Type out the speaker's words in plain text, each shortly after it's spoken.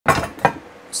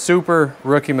super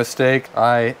rookie mistake.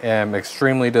 I am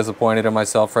extremely disappointed in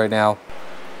myself right now.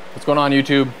 What's going on,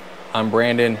 YouTube? I'm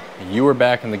Brandon. You are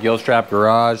back in the Gilstrap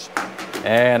garage,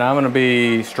 and I'm gonna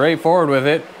be straightforward with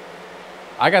it.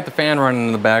 I got the fan running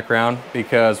in the background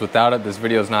because without it, this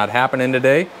video is not happening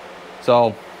today.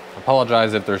 So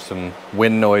apologize if there's some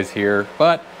wind noise here,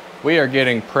 but we are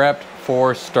getting prepped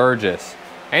for Sturgis.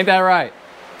 Ain't that right?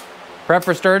 Prep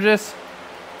for Sturgis?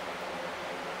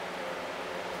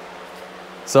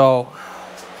 So,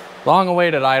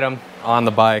 long-awaited item on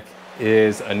the bike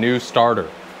is a new starter.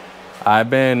 I've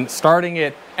been starting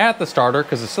it at the starter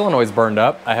because the solenoid's burned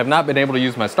up. I have not been able to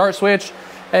use my start switch,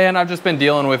 and I've just been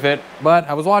dealing with it. But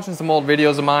I was watching some old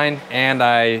videos of mine, and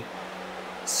I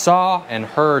saw and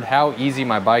heard how easy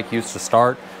my bike used to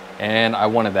start, and I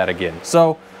wanted that again.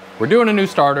 So, we're doing a new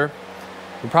starter.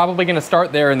 We're probably gonna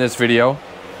start there in this video,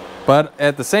 but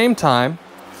at the same time,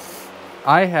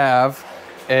 I have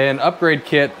an upgrade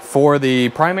kit for the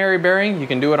primary bearing. You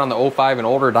can do it on the 05 and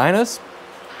older Dynas.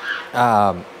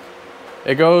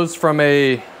 It goes from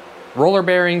a roller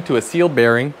bearing to a sealed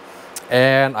bearing,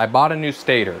 and I bought a new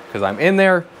stator because I'm in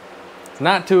there. It's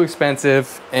not too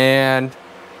expensive, and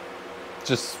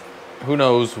just who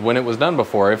knows when it was done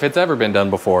before, if it's ever been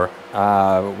done before.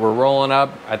 We're rolling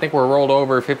up, I think we're rolled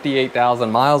over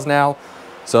 58,000 miles now,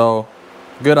 so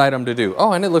good item to do.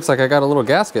 Oh, and it looks like I got a little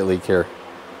gasket leak here.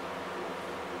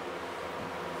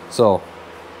 So,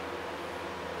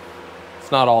 it's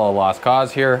not all a lost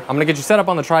cause here. I'm gonna get you set up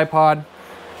on the tripod.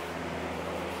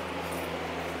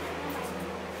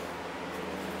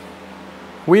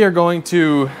 We are going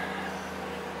to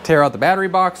tear out the battery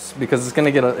box because it's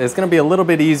gonna be a little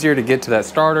bit easier to get to that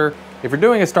starter. If you're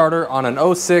doing a starter on an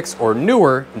 06 or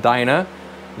newer Dyna,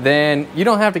 then you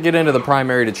don't have to get into the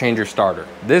primary to change your starter.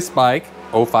 This bike,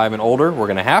 05 and older, we're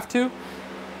gonna have to.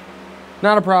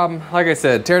 Not a problem. Like I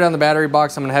said, tear down the battery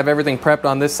box. I'm gonna have everything prepped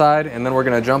on this side, and then we're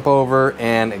gonna jump over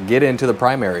and get into the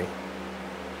primary.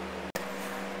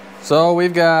 So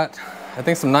we've got, I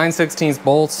think, some 9/16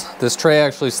 bolts. This tray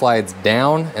actually slides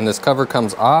down and this cover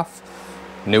comes off.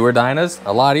 Newer Dynas,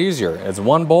 a lot easier. It's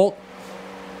one bolt,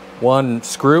 one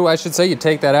screw, I should say. You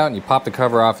take that out and you pop the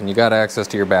cover off and you got access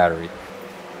to your battery.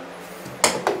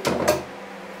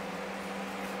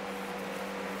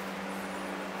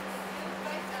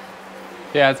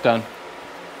 Yeah, it's done.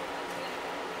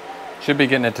 Should be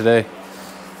getting it today.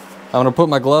 I'm gonna put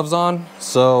my gloves on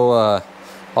so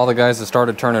all the guys that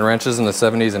started turning wrenches in the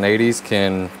 70s and 80s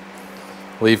can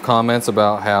leave comments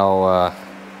about how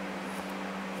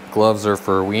gloves are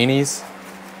for weenies.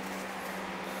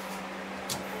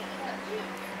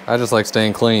 I just like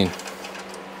staying clean.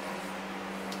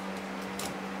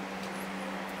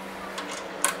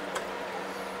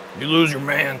 You lose your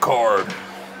man card.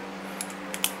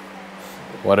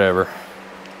 Whatever.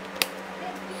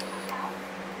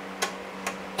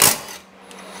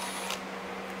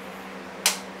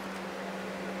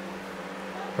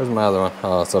 Where's my other one?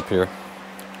 Oh, it's up here.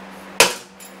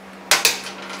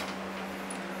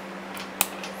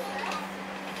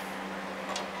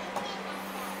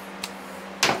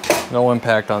 No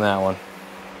impact on that one.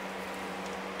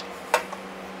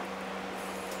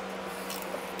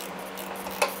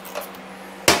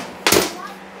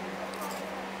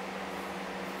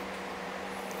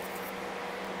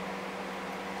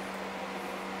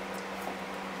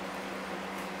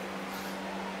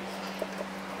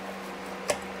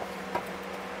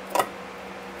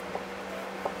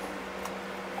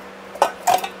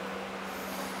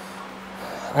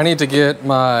 I need to get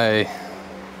my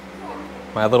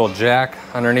little jack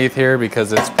underneath here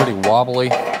because it's pretty wobbly.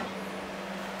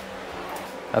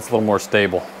 That's a little more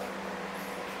stable.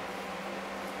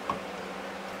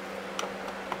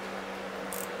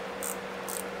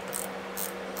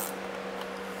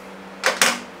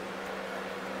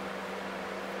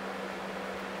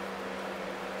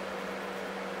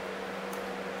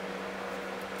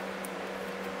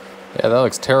 Yeah, that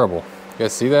looks terrible. You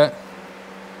guys see that?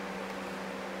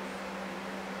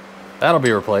 That'll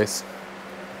be replaced.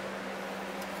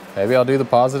 Maybe I'll do the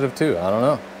positive too, I don't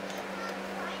know.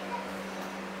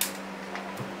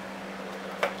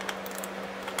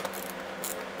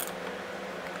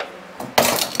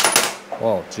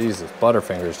 Whoa, Jesus,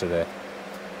 butterfingers today.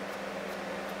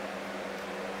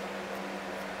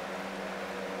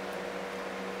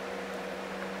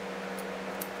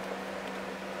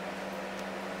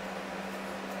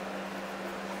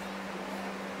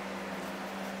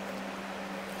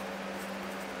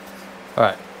 All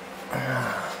right.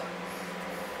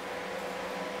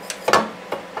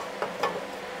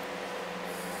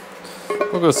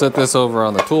 We'll go set this over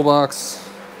on the toolbox.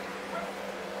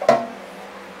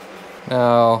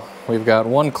 Now, we've got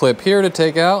one clip here to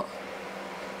take out.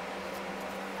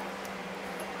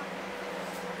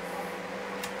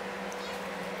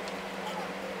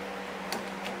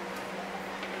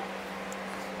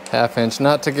 Half-inch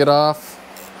nut to get off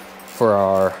for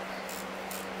our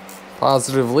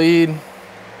positive lead.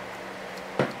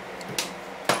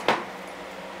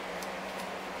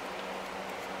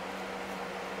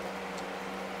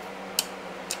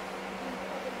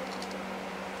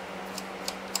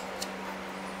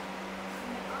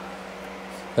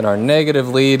 Then our negative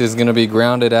lead is going to be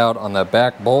grounded out on the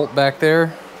back bolt back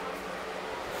there.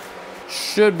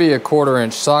 Should be a 1/4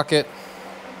 inch socket.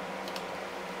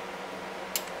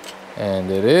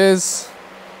 And it is.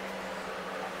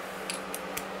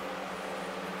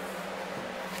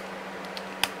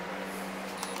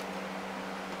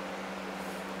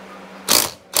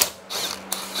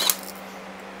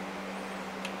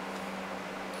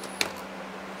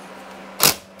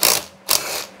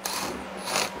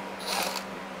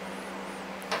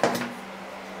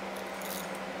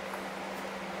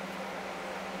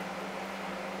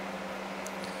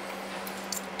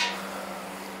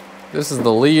 This is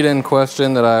the lead in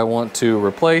question that I want to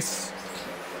replace.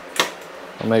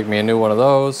 I'll make me a new one of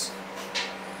those.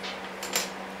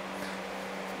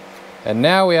 And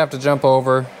now we have to jump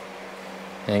over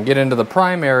and get into the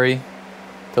primary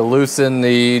to loosen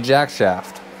the jack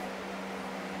shaft.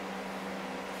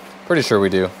 Pretty sure we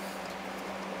do.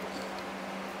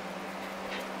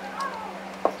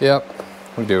 Yep,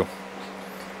 we do.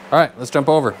 All right, let's jump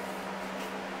over.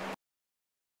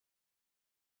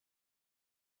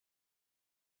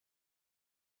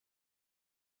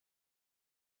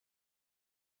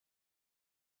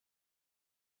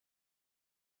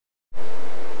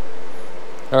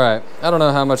 All right, I don't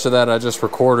know how much of that I just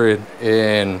recorded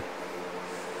in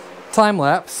time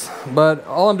lapse, but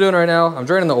all I'm doing right now, I'm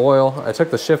draining the oil. I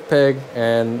took the shift peg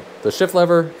and the shift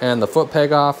lever and the foot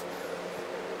peg off.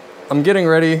 I'm getting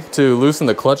ready to loosen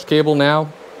the clutch cable now.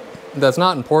 That's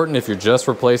not important if you're just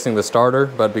replacing the starter,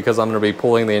 but because I'm gonna be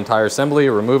pulling the entire assembly,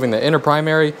 removing the inner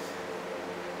primary,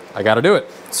 I gotta do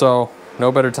it. So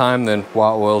no better time than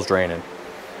while oil's draining.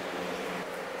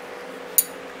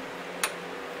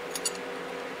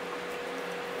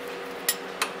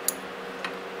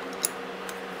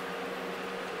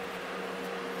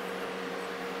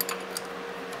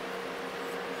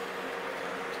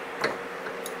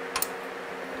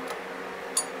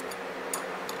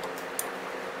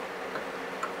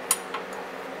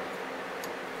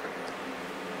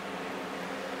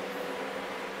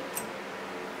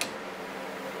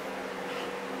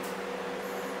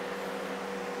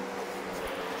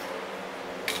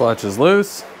 Clutch is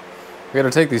loose. We gotta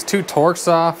take these 2 Torx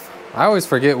off. I always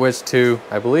forget which 2.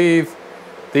 I believe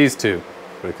these 2,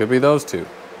 but it could be those 2.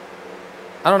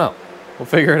 I don't know. We'll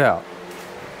figure it out.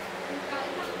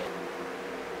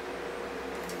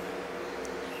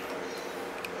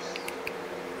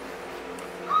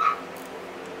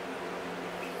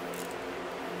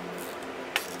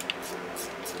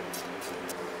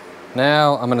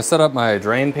 Now I'm gonna set up my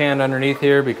drain pan underneath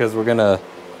here because we're gonna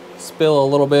spill a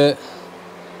little bit.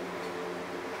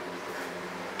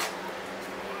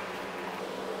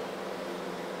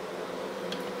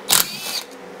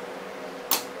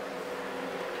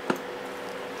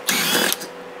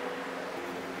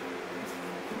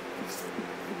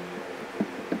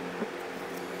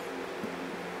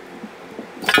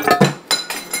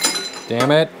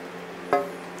 Damn it. And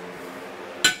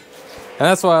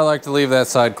that's why I like to leave that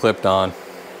side clipped on.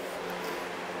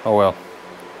 Oh well.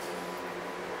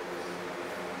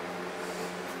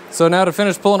 So now to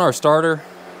finish pulling our starter,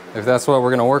 if that's what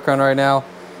we're gonna work on right now,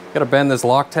 gotta bend this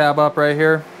lock tab up right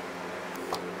here.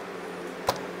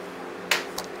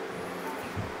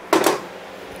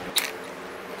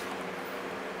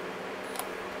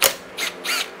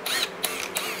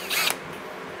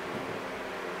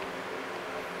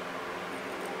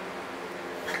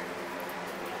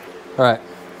 All right,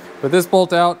 with this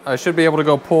bolt out, I should be able to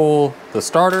go pull the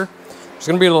starter. There's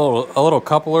gonna be a little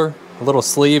coupler, a little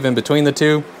sleeve in between the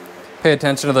 2. Pay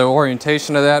attention to the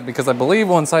orientation of that because I believe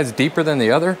one side's deeper than the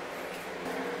other.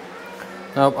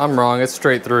 Nope, I'm wrong, it's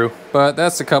straight through, but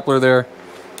that's the coupler there.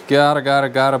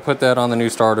 Gotta put that on the new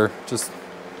starter. Just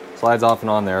slides off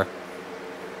and on there.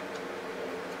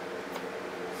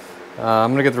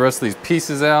 I'm gonna get the rest of these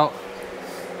pieces out,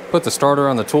 put the starter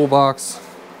on the toolbox.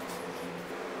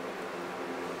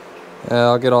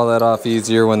 I'll get all that off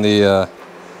easier when the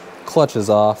clutch is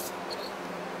off.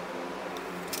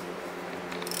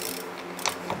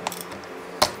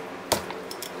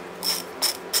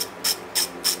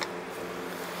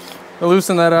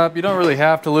 Loosen that up. You don't really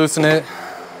have to loosen it.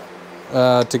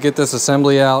 to get this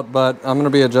assembly out, but I'm going to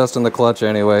be adjusting the clutch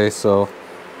anyway, so.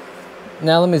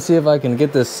 Now let me see if I can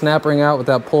get this snap ring out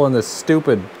without pulling this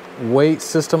stupid weight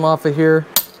system off of here.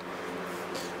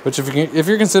 Which if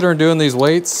you're considering doing these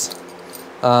weights,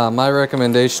 my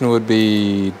recommendation would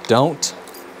be don't.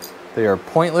 They are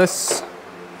pointless.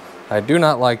 I do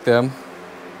not like them.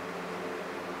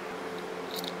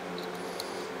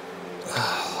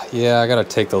 Yeah, I gotta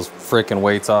take those freaking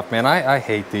weights off, man. I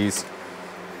hate these.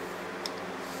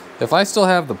 If I still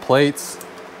have the plates,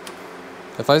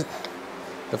 if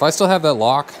I still have that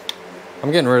lock,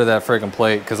 I'm getting rid of that freaking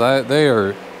plate because they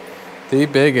are the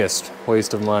biggest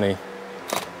waste of money.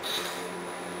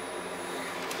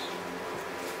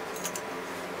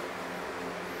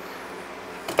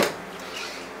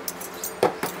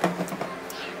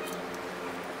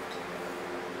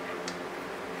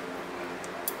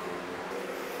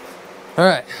 All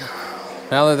right,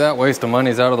 now that that waste of money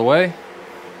is out of the way,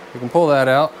 we can pull that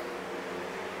out.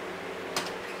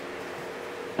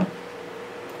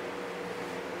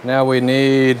 Now we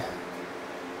need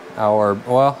our,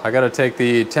 well, I gotta take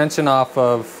the tension off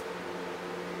of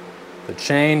the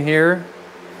chain here.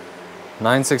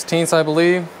 9/16 I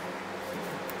believe.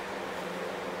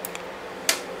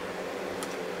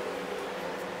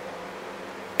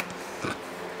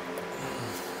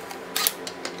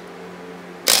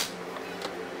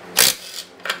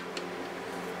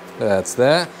 That's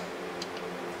that.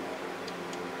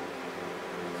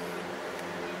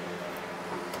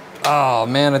 Oh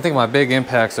man, I think my big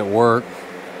impact's at work.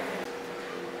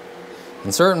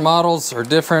 And certain models are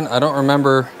different. I don't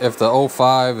remember if the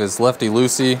 05 is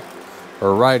lefty-loosey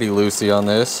or righty-loosey on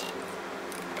this.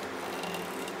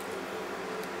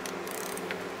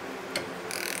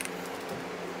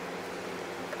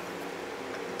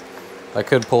 I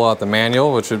could pull out the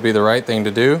manual, which would be the right thing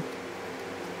to do.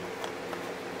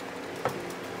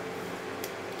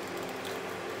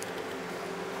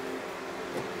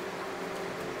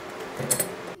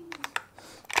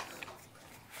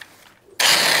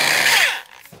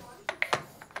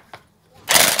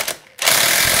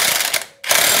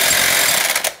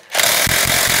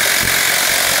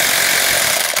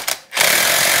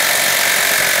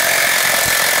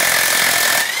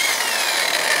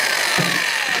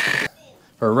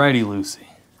 Or righty-loosey.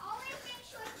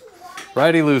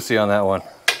 Righty-loosey on that one.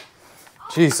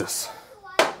 Jesus.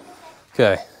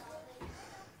 Okay.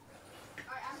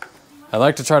 I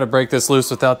like to try to break this loose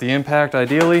without the impact,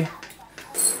 ideally.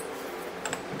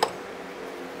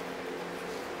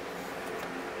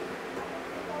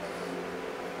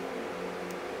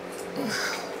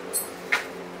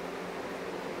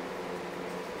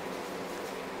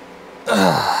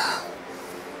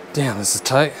 Damn, this is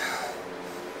tight.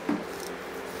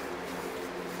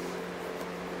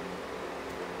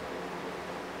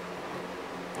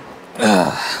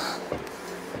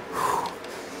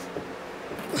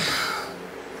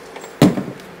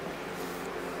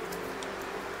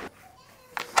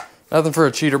 Nothing for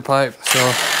a cheater pipe, so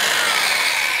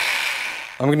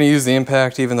I'm going to use the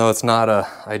impact even though it's not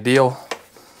ideal.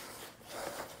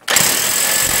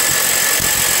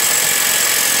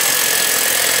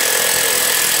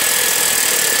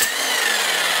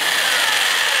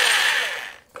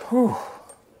 Whew.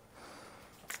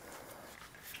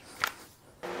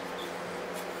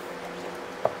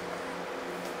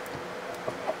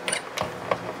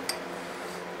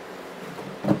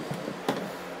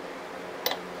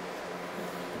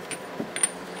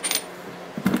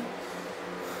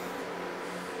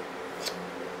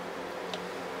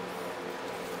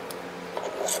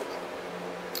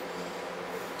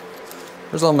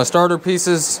 There's all my starter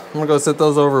pieces. I'm gonna go set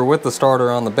those over with the starter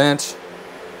on the bench.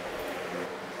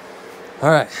 All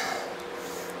right,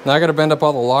 now I gotta bend up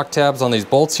all the lock tabs on these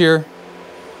bolts here.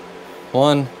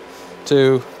 1,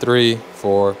 2, 3,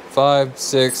 4, 5,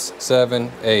 6,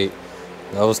 7, 8.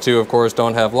 Those two, of course,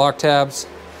 don't have lock tabs.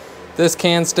 This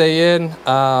can stay in.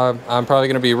 I'm probably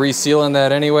gonna be resealing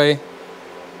that anyway.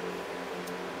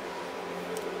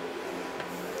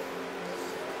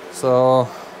 So,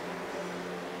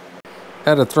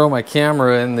 had to throw my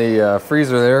camera in the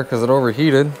freezer there because it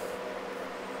overheated.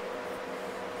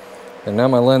 And now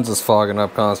my lens is fogging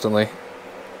up constantly.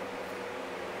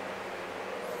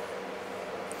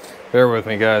 Bear with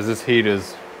me guys, this heat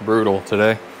is brutal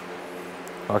today.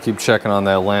 I'll keep checking on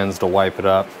that lens to wipe it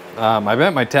up. I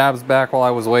bent my tabs back while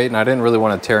I was waiting. I didn't really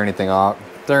want to tear anything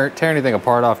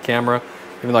apart off camera,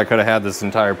 even though I could have had this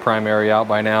entire primary out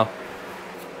by now.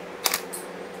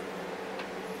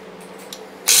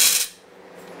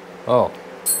 Oh,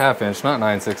 1/2 inch, not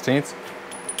 9/16.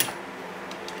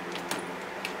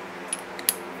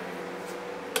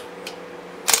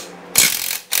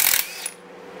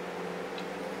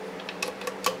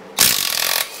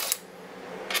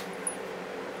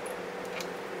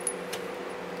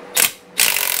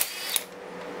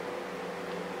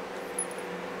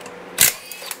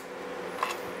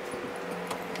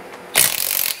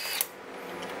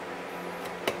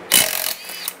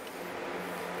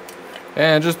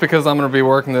 And just because I'm going to be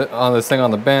working on this thing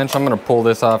on the bench, I'm going to pull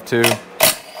this off too.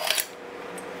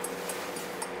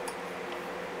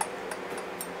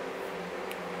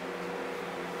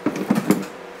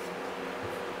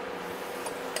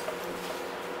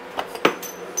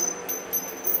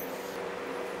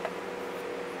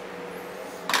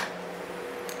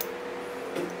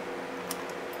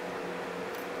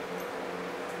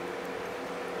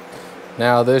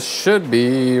 Now this should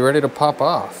be ready to pop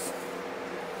off.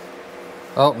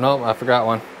 Oh, no, I forgot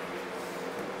one.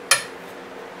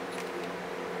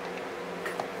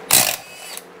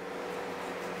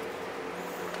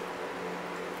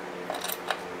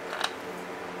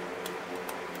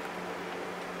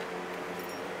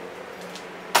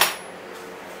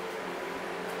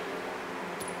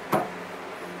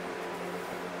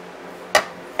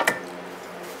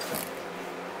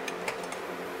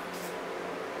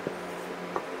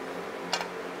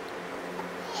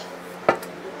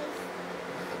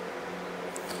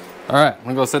 All right, I'm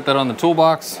gonna go set that on the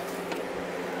toolbox.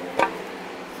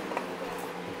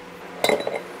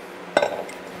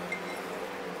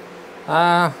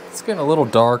 It's getting a little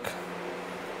dark,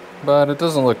 but it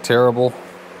doesn't look terrible.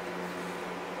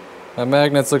 My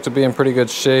magnets look to be in pretty good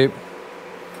shape.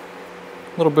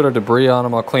 A little bit of debris on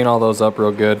them, I'll clean all those up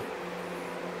real good.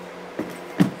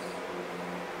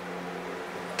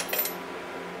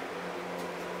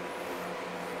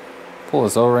 Pull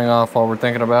this O-ring off while we're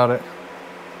thinking about it.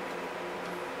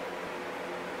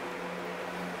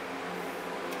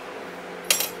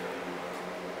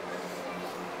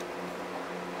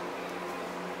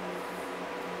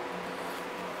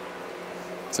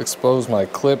 Let's expose my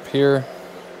clip here.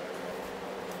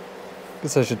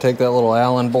 Guess I should take that little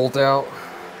Allen bolt out.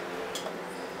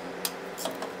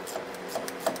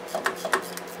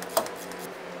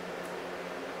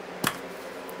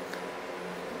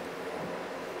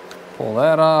 Pull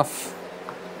that off.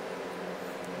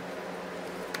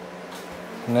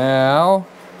 Now,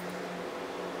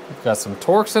 we've got some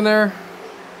Torx in there.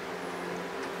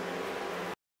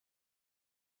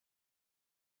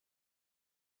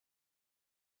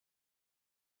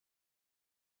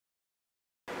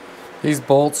 These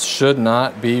bolts should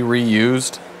not be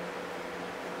reused,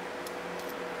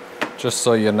 just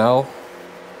so you know.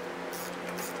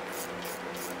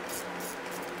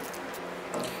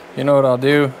 You know what I'll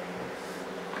do?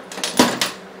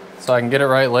 So I can get it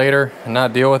right later and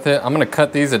not deal with it. I'm gonna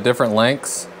cut these at different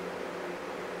lengths.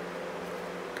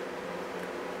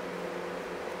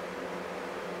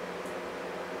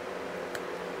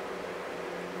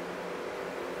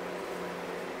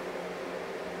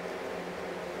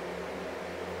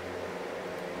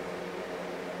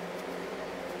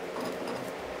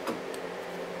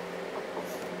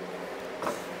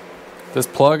 This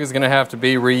plug is going to have to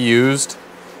be reused.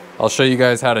 I'll show you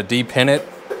guys how to depin it.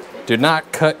 Do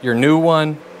not cut your new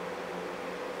one.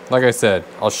 Like I said,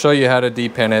 I'll show you how to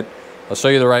depin it. I'll show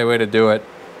you the right way to do it.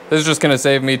 This is just going to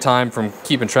save me time from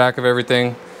keeping track of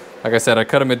everything. Like I said, I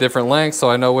cut them at different lengths so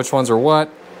I know which ones are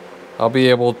what. I'll be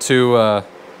able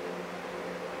to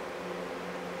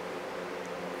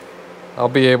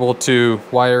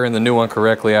wire in the new one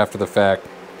correctly after the fact.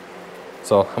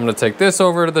 So I'm going to take this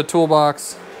over to the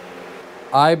toolbox.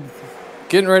 I'm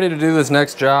getting ready to do this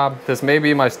next job. This may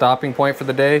be my stopping point for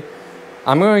the day.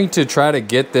 I'm going to try to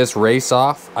get this race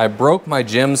off. I broke my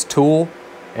Jim's tool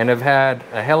and have had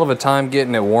a hell of a time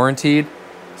getting it warrantied.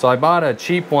 So I bought a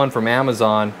cheap one from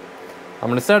Amazon. I'm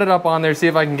gonna set it up on there, see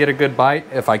if I can get a good bite.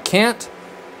 If I can't,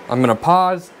 I'm gonna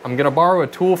pause. I'm gonna borrow a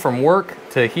tool from work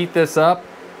to heat this up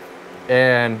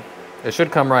and it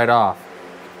should come right off.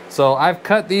 So I've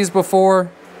cut these before.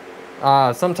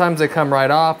 Sometimes they come right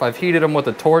off. I've heated them with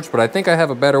a torch, but I think I have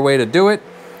a better way to do it.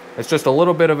 It's just a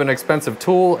little bit of an expensive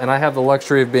tool, and I have the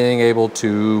luxury of being able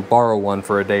to borrow one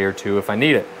for a day or two if I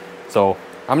need it. So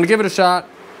I'm gonna give it a shot,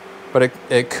 but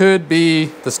it could be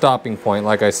the stopping point,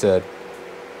 like I said.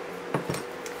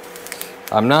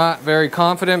 I'm not very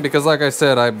confident because, like I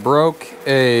said, I broke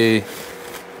a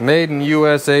made in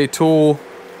USA tool.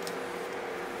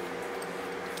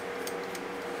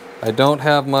 I don't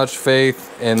have much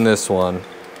faith in this one.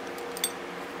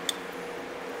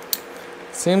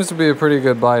 Seems to be a pretty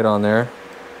good bite on there.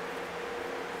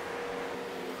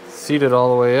 Seat it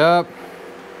all the way up.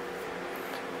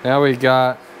 Now we're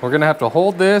gonna have to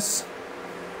hold this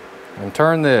and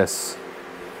turn this.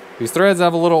 These threads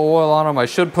have a little oil on them. I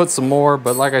should put some more,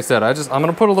 but like I said, I'm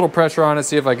gonna put a little pressure on it,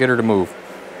 see if I get her to move.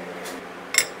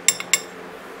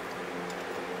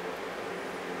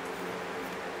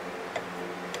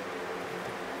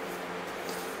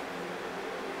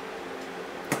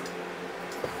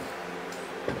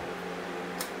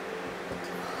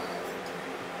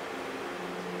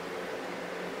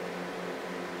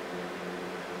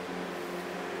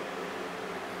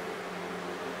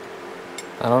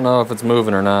 I don't know if it's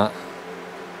moving or not.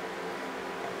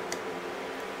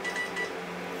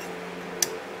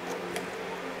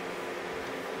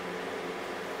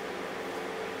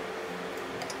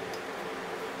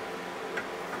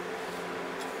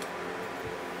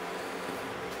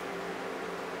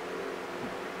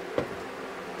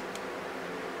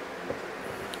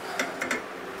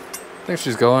 I think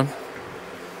she's going.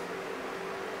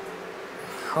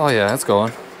 Oh yeah, it's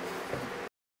going.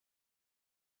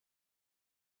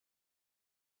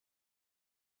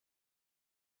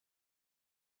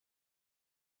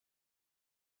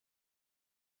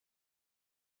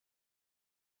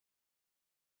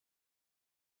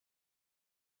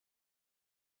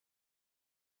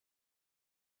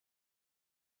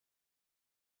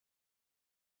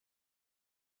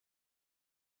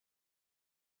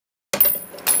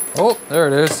 Oh, there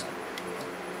it is.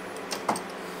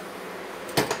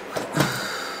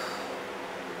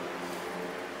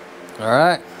 All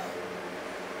right.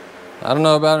 I don't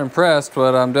know about impressed,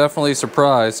 but I'm definitely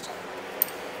surprised.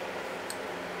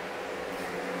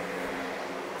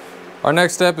 Our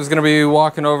next step is going to be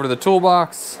walking over to the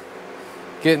toolbox,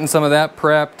 getting some of that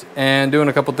prepped, and doing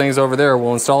a couple things over there.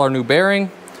 We'll install our new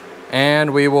bearing,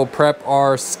 and we will prep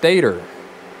our stator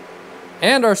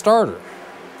and our starter.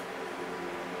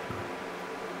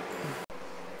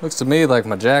 Looks to me like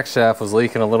my jack shaft was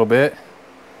leaking a little bit.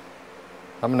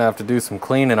 I'm gonna have to do some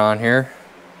cleaning on here.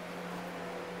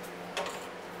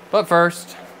 But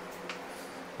first,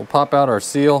 we'll pop out our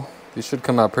seal. These should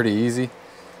come out pretty easy.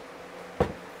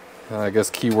 I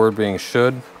guess keyword being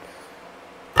should.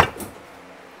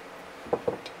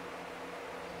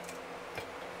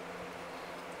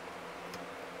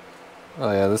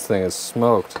 Oh yeah, this thing is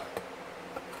smoked.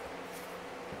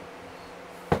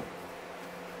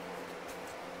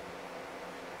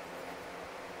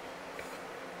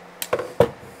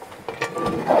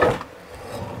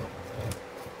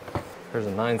 There's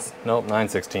a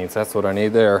 9/16. That's what I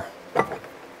need there.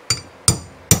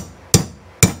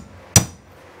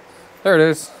 There it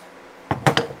is.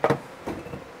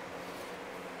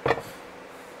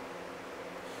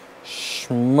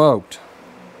 Smoked.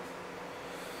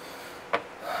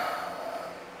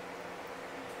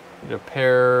 Need a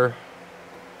pair.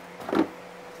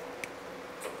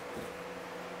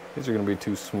 These are going to be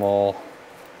too small.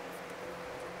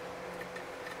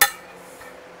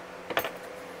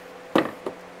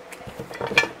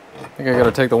 I think I got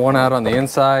to take the one out on the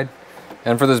inside.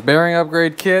 And for this bearing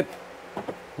upgrade kit,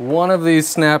 one of these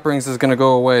snap rings is going to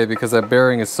go away because that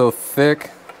bearing is so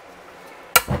thick.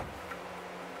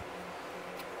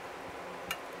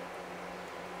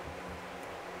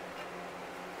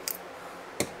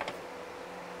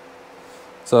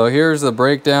 So here's the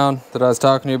breakdown that I was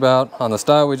talking to you about. On the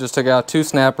style, we just took out 2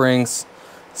 snap rings,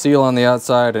 seal on the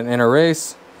outside, and inner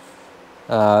race.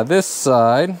 This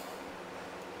side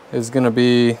is going to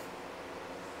be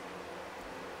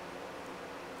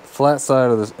flat side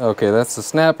of this. Okay, that's the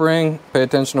snap ring. Pay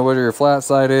attention to where your flat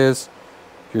side is.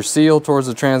 Your seal towards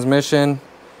the transmission,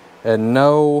 and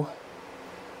no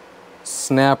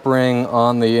snap ring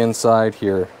on the inside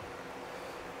here.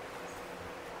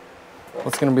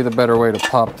 What's going to be the better way to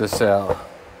pop this out?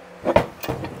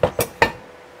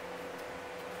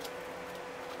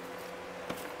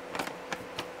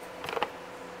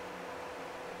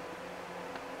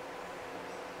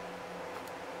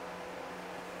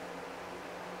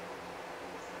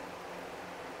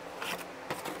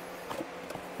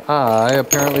 I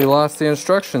apparently lost the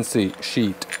instruction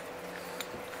sheet.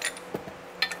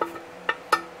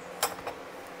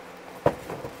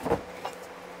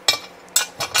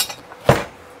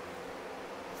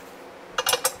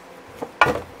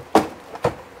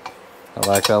 I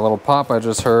like that little pop I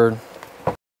just heard.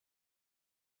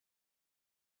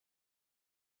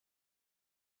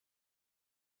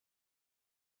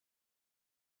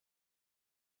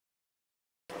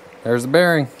 There's the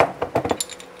bearing.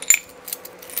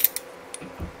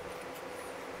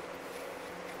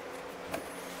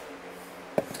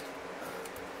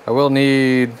 I will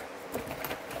need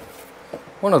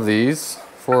one of these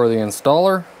for the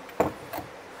installer.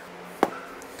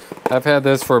 I've had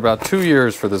this for about 2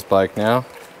 years for this bike now.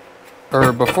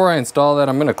 Or before I install that,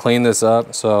 I'm going to clean this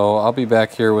up, so I'll be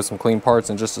back here with some clean parts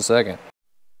in just a second.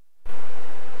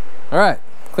 Alright,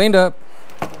 cleaned up.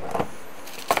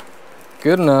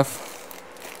 Good enough.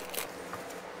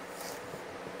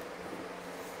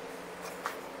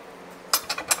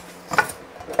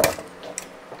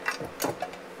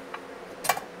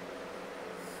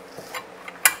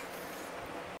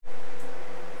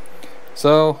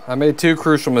 So I made 2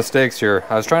 crucial mistakes here.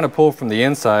 I was trying to pull from the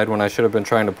inside when I should have been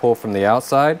trying to pull from the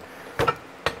outside,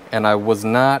 and I was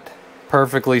not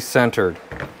perfectly centered.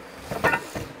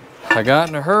 I got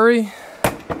in a hurry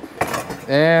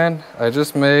and I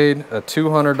just made a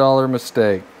 $200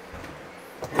 mistake.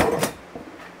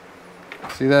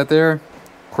 See that there?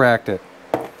 Cracked it.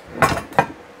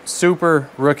 Super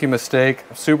rookie mistake.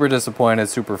 Super disappointed,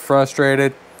 super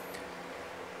frustrated.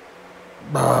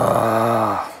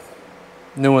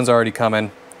 New one's already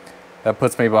coming. That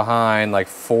puts me behind like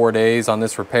 4 days on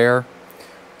this repair.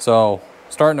 So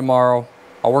starting tomorrow,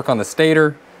 I'll work on the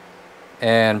stator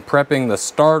and prepping the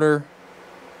starter.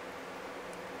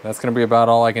 That's gonna be about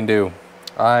all I can do.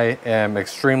 I am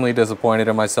extremely disappointed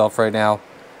in myself right now.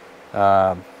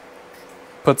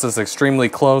 Puts us extremely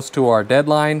close to our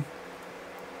deadline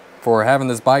for having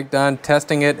this bike done,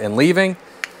 testing it and leaving.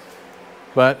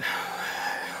 But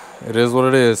it is what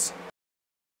it is.